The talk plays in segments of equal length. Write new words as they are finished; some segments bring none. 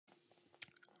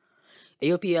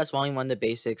AOPS Volume 1, The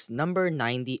Basics, number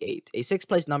 98. A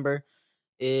six-place number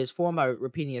is formed by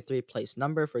repeating a three-place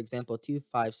number, for example,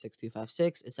 256,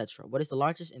 256, etc. What is the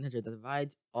largest integer that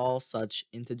divides all such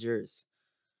integers?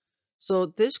 So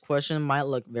this question might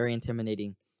look very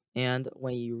intimidating, and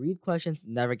when you read questions,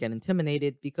 never get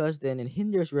intimidated because then it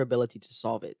hinders your ability to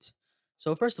solve it.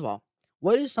 So first of all,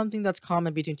 what is something that's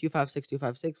common between 256,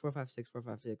 256, 456,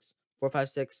 456,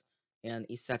 456, and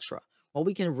etc.? Well,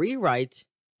 we can rewrite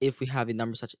if we have a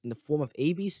number such in the form of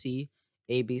ABC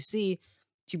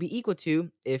to be equal to,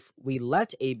 if we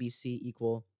let ABC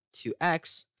equal to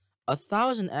x,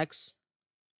 1000x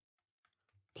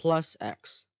plus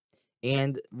x,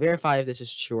 and verify if this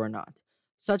is true or not.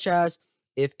 Such as,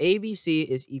 if ABC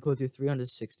is equal to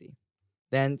 360,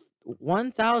 then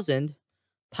 1000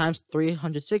 times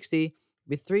 360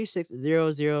 with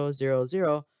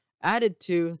 360000 added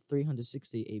to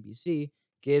 360 ABC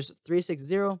gives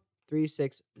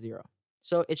 360,360.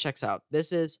 So it checks out.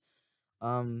 This is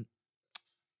um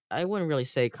I wouldn't really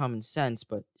say common sense,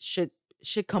 but should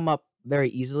come up very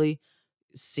easily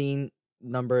seeing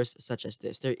numbers such as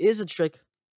this. There is a trick,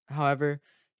 however,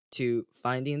 to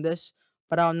finding this,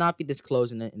 but I'll not be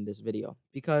disclosing it in this video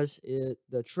because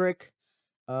the trick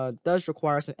does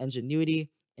require some ingenuity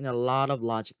and a lot of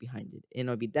logic behind it. And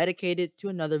it'll be dedicated to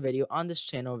another video on this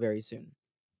channel very soon.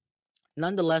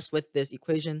 Nonetheless, with this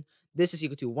equation, this is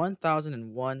equal to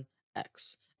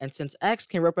 1001x. And since x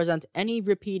can represent any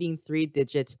repeating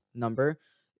three-digit number,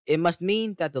 it must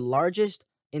mean that the largest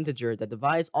integer that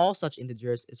divides all such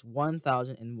integers is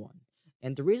 1001.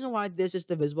 And the reason why this is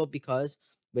divisible because,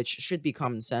 which should be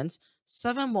common sense,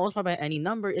 7 multiplied by any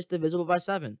number is divisible by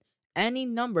 7. Any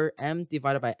number m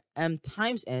divided by m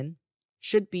times n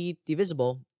should be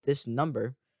divisible, this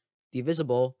number,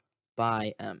 divisible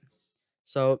by m.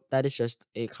 So that is just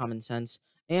a common sense.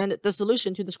 And the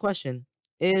solution to this question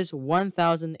is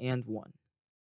 1001.